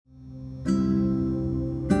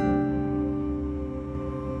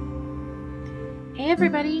Hey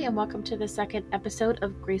everybody, and welcome to the second episode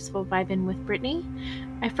of Graceful Vibin' with Brittany.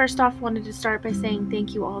 I first off wanted to start by saying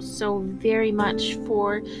thank you all so very much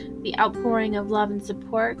for the outpouring of love and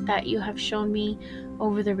support that you have shown me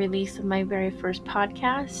over the release of my very first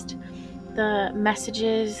podcast. The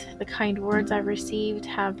messages, the kind words I've received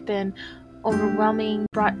have been overwhelming,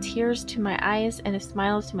 brought tears to my eyes and a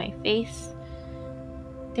smile to my face.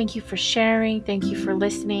 Thank you for sharing, thank you for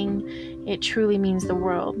listening. It truly means the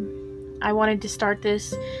world. I wanted to start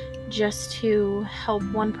this just to help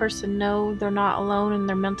one person know they're not alone in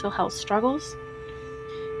their mental health struggles.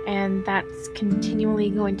 And that's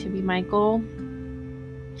continually going to be my goal.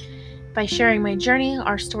 By sharing my journey,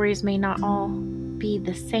 our stories may not all be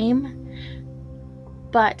the same,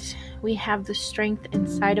 but we have the strength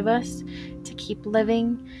inside of us to keep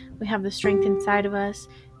living. We have the strength inside of us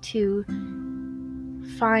to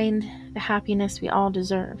find the happiness we all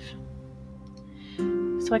deserve.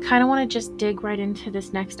 So I kind of want to just dig right into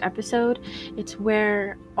this next episode. It's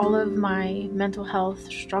where all of my mental health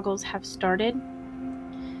struggles have started.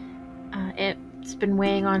 It's been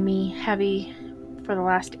weighing on me heavy for the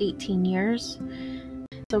last 18 years.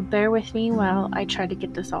 So bear with me while I try to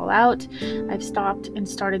get this all out. I've stopped and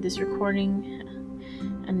started this recording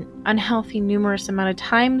an unhealthy numerous amount of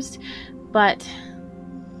times, but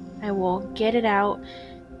I will get it out.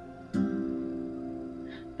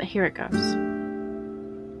 But here it goes.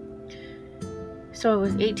 So I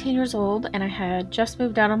was 18 years old and I had just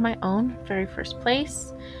moved out on my own, very first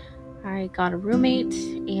place. I got a roommate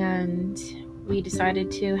and we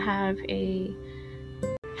decided to have a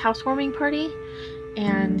housewarming party,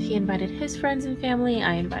 and he invited his friends and family.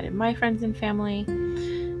 I invited my friends and family.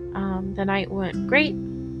 The night went great.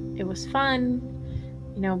 It was fun.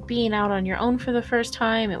 Being out on your own for the first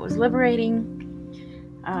time, it was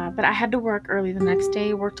liberating. But I had to work early the next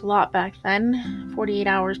day. Worked a lot back then, 48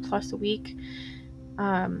 hours plus a week.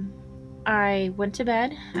 I went to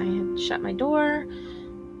bed. I had shut my door,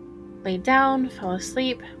 laid down, fell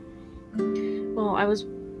asleep. Well, I was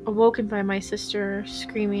awoken by my sister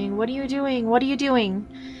screaming, "What are you doing? What are you doing?"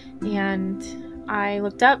 And I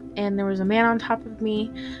looked up and there was a man on top of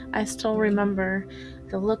me. I still remember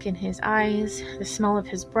the look in his eyes, the smell of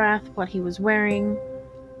his breath, what he was wearing,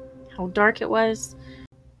 how dark it was.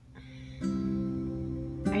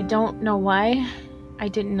 I don't know why I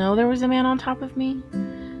didn't know there was a man on top of me.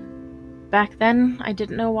 Back then, I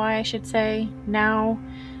didn't know why, I should say. Now,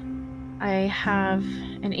 I have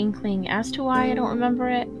an inkling as to why I don't remember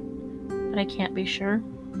it, but I can't be sure.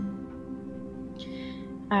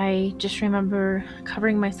 I just remember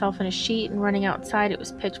covering myself in a sheet and running outside. It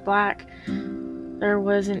was pitch black. There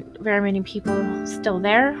wasn't very many people still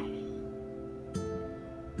there.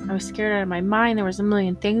 I was scared out of my mind. There was a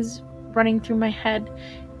million things running through my head.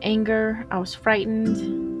 Anger. I was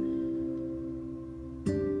frightened.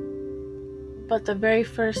 But the very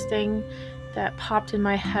first thing that popped in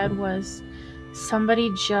my head was somebody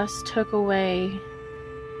just took away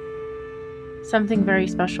something very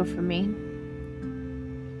special from me.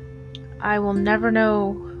 I will never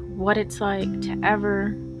know what it's like to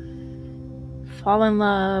ever fall in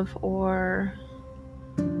love or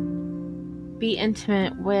be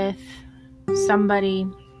intimate with somebody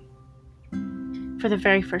for the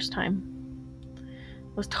very first time.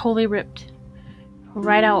 I was totally ripped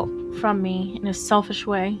right out from me in a selfish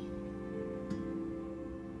way.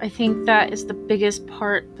 I think that is the biggest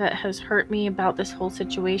part that has hurt me about this whole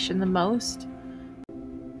situation the most.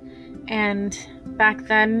 And back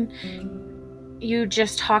then, you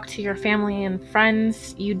just talked to your family and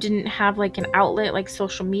friends. You didn't have like an outlet like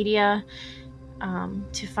social media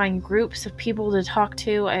to find groups of people to talk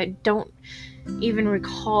to. I don't even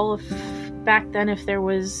recall if back then if there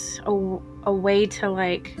was a way to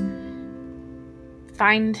like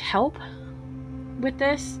find help with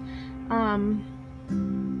this.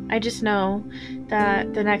 I just know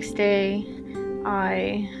that the next day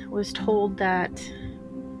I was told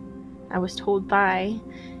by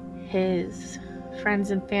his friends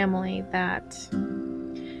and family that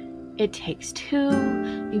it takes two.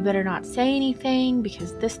 You better not say anything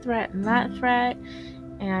because this threat and that threat.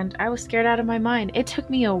 And I was scared out of my mind. It took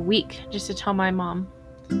me a week just to tell my mom.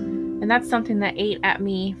 And that's something that ate at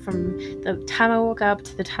me from the time I woke up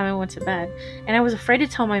to the time I went to bed. And I was afraid to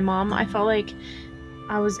tell my mom. I felt like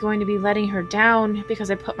I was going to be letting her down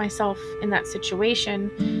because I put myself in that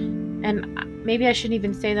situation. And maybe I shouldn't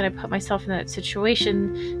even say that I put myself in that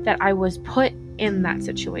situation, that I was put in that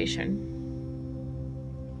situation.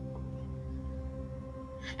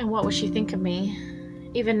 And what would she think of me?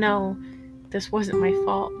 Even though this wasn't my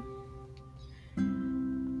fault.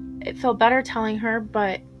 It felt better telling her,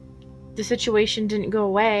 but the situation didn't go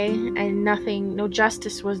away and no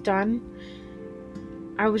justice was done.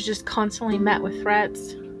 I was just constantly met with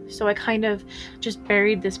threats. So I kind of just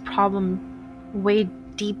buried this problem way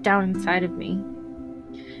deep down inside of me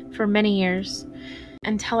for many years,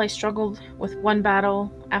 until I struggled with one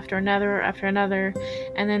battle after another,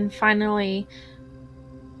 and then finally,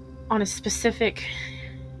 on a specific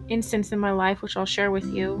instance in my life, which I'll share with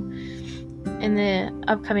you in the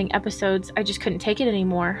upcoming episodes, I just couldn't take it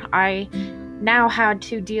anymore. I now had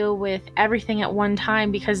to deal with everything at one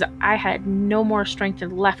time because I had no more strength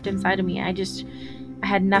left inside of me. I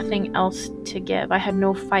had nothing else to give. I had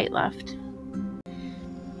no fight left.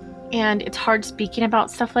 And it's hard speaking about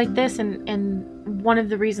stuff like this, and one of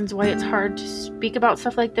the reasons why it's hard to speak about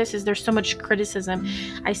stuff like this is there's so much criticism.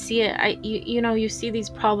 I see it. You see these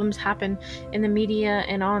problems happen in the media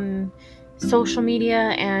and on social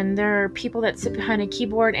media, and there are people that sit behind a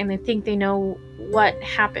keyboard and they think they know what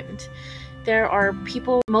happened. There are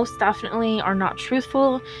people most definitely are not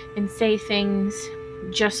truthful and say things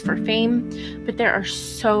just for fame, but there are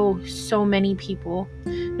so many people,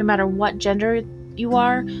 no matter what gender you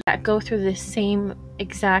are, that go through the same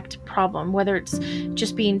exact problem, whether it's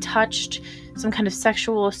just being touched, some kind of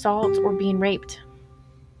sexual assault, or being raped.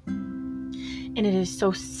 And it is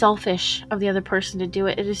so selfish of the other person to do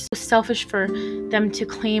it. It is so selfish for them to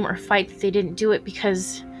claim or fight that they didn't do it,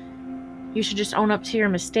 because you should just own up to your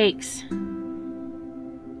mistakes.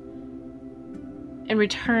 In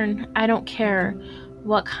return, I don't care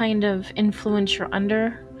what kind of influence you're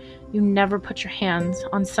under, you never put your hands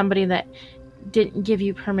on somebody that didn't give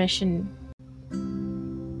you permission.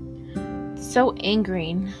 It's so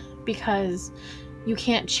angering because you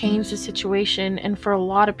can't change the situation, and for a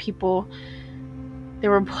lot of people, they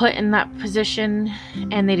were put in that position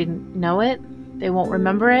and they didn't know it, they won't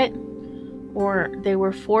remember it, or they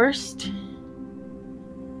were forced.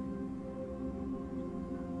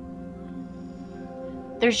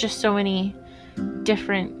 There's just so many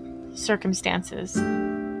different circumstances.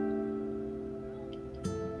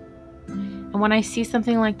 And when I see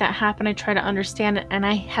something like that happen, I try to understand it, and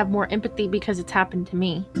I have more empathy because it's happened to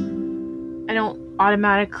me. I don't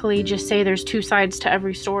automatically just say there's two sides to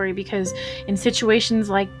every story, because in situations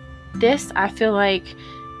like this, I feel like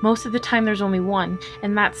most of the time there's only one,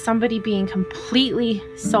 and that's somebody being completely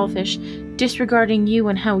selfish, disregarding you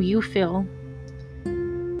and how you feel,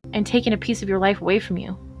 and taking a piece of your life away from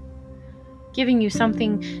you, giving you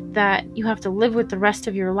something that you have to live with the rest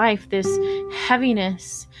of your life. This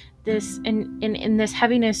heaviness, this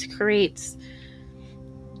heaviness creates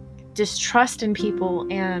distrust in people,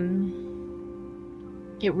 and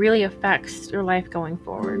it really affects your life going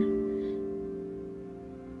forward.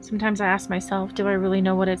 Sometimes I ask myself, do I really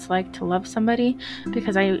know what it's like to love somebody?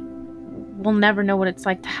 Because I will never know what it's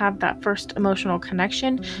like to have that first emotional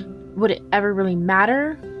connection. Would it ever really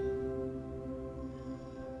matter?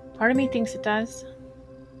 Part of me thinks it does.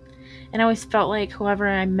 And I always felt like whoever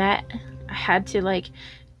I met, I had to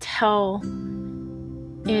tell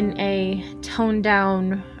in a toned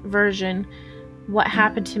down version what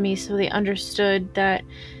happened to me, so they understood that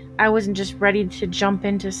I wasn't just ready to jump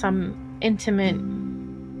into some intimate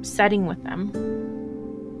setting with them.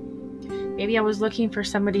 Maybe I was looking for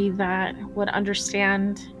somebody that would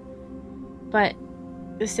understand, but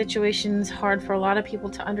the situation's hard for a lot of people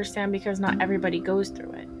to understand because not everybody goes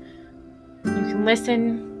through it. You can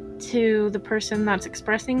listen to the person that's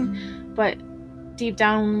expressing, but deep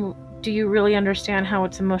down, do you really understand how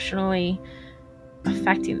it's emotionally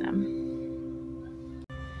affecting them?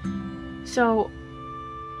 So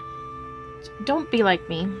don't be like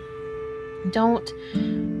me. Don't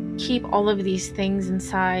keep all of these things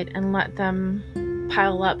inside and let them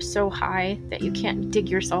pile up so high that you can't dig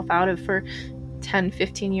yourself out of for 10,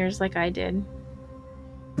 15 years like I did.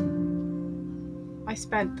 I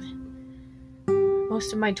spent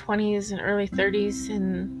most of my 20s and early 30s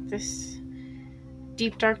in this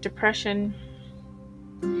deep, dark depression.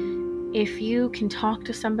 If you can talk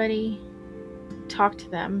to somebody, talk to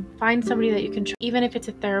them. Find somebody that you can trust, even if it's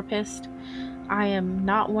a therapist. I am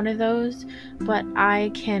not one of those, but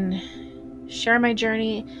I can share my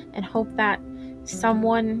journey and hope that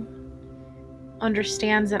someone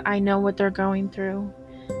understands that I know what they're going through.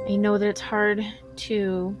 I know that it's hard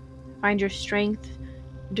to find your strength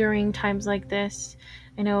during times like this.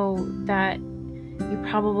 I know that you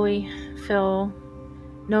probably feel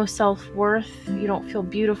no self-worth. You don't feel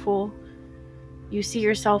beautiful. You see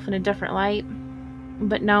yourself in a different light.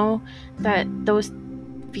 But know that those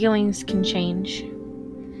feelings can change.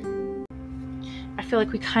 I feel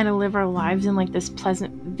like we kind of live our lives in this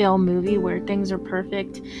Pleasantville movie where things are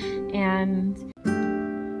perfect, and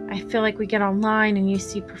I feel like we get online and you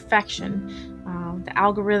see perfection. The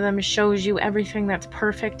algorithm shows you everything that's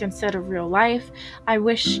perfect instead of real life. I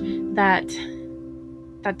wish that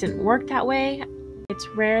didn't work that way. It's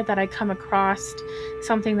rare that I come across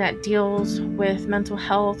something that deals with mental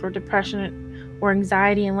health or depression or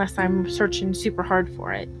anxiety unless I'm searching super hard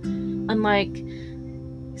for it. Unlike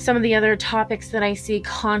some of the other topics that I see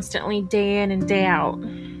constantly day in and day out.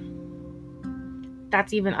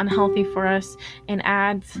 That's even unhealthy for us and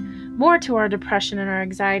adds more to our depression and our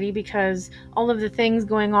anxiety, because all of the things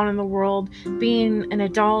going on in the world, being an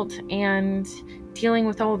adult and dealing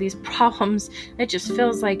with all of these problems, it just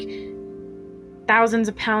feels like thousands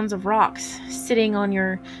of pounds of rocks sitting on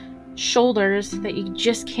your shoulders that you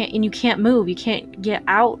just can't, and you can't move. You can't get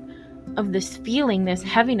out of this feeling, this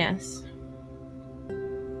heaviness.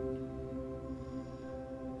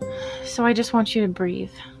 So I just want you to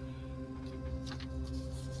breathe.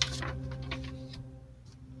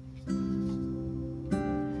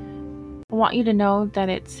 I want you to know that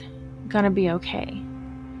it's gonna be okay.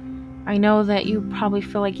 I know that you probably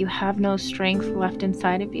feel like you have no strength left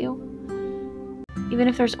inside of you. Even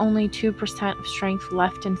if there's only 2% of strength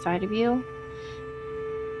left inside of you,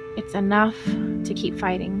 it's enough to keep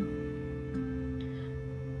fighting.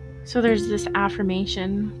 So there's this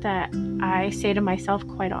affirmation that I say to myself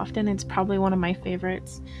quite often. It's probably one of my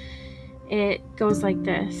favorites. It goes like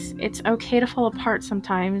this: it's okay to fall apart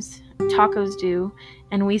sometimes. Tacos do,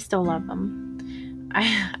 and we still love them.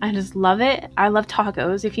 I just love it. I love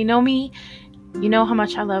tacos. If you know me, you know how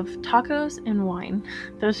much I love tacos and wine.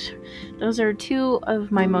 Those are two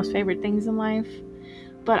of my most favorite things in life.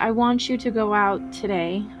 But I want you to go out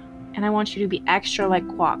today, and I want you to be extra like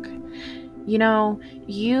Guac. You know,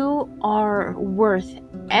 you are worth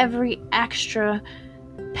every extra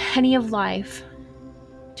penny of life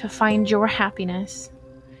to find your happiness.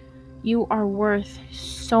 You are worth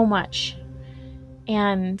so much.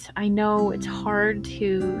 And I know it's hard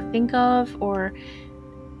to think of, or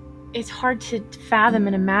it's hard to fathom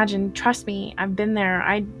and imagine. Trust me, I've been there.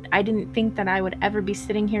 I didn't think that I would ever be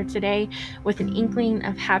sitting here today with an inkling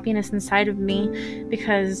of happiness inside of me,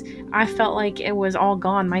 because I felt like it was all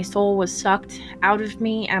gone. My soul was sucked out of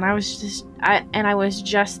me, and I was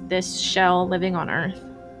just this shell living on earth.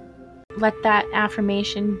 Let that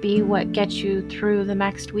affirmation be what gets you through the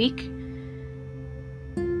next week.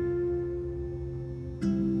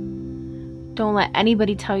 Don't let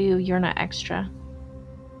anybody tell you you're not extra.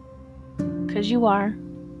 Because you are.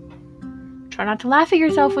 Try not to laugh at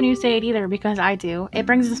yourself when you say it either, because I do. It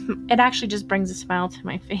actually just brings a smile to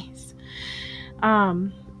my face.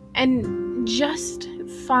 And just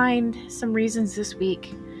find some reasons this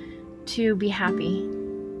week to be happy.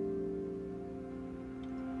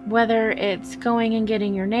 Whether it's going and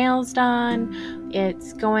getting your nails done,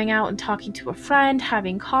 it's going out and talking to a friend,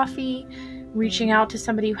 having coffee, reaching out to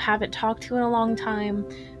somebody you haven't talked to in a long time.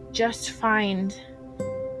 Just find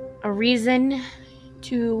a reason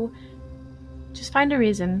to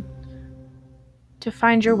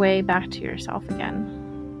find your way back to yourself again.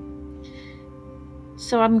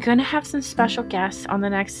 So I'm going to have some special guests on the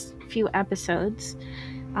next few episodes.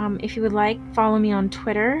 If you would like, follow me on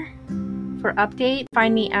Twitter for update.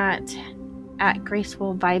 Find me at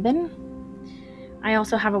Graceful Vibin. I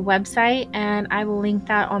also have a website, and I will link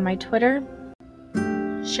that on my Twitter.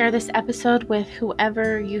 Share this episode with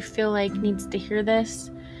whoever you feel like needs to hear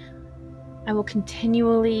this. I will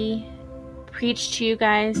continually preach to you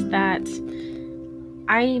guys that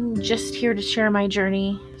I'm just here to share my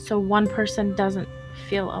journey so one person doesn't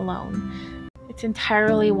feel alone. It's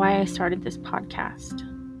entirely why I started this podcast.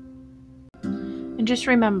 And just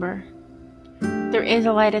remember, there is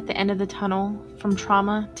a light at the end of the tunnel from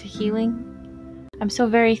trauma to healing. I'm so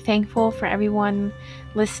very thankful for everyone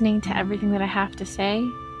listening to everything that I have to say.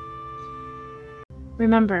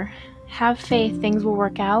 Remember, have faith things will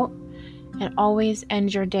work out, and always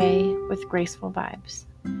end your day with graceful vibes.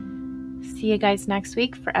 See you guys next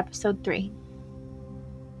week for episode 3.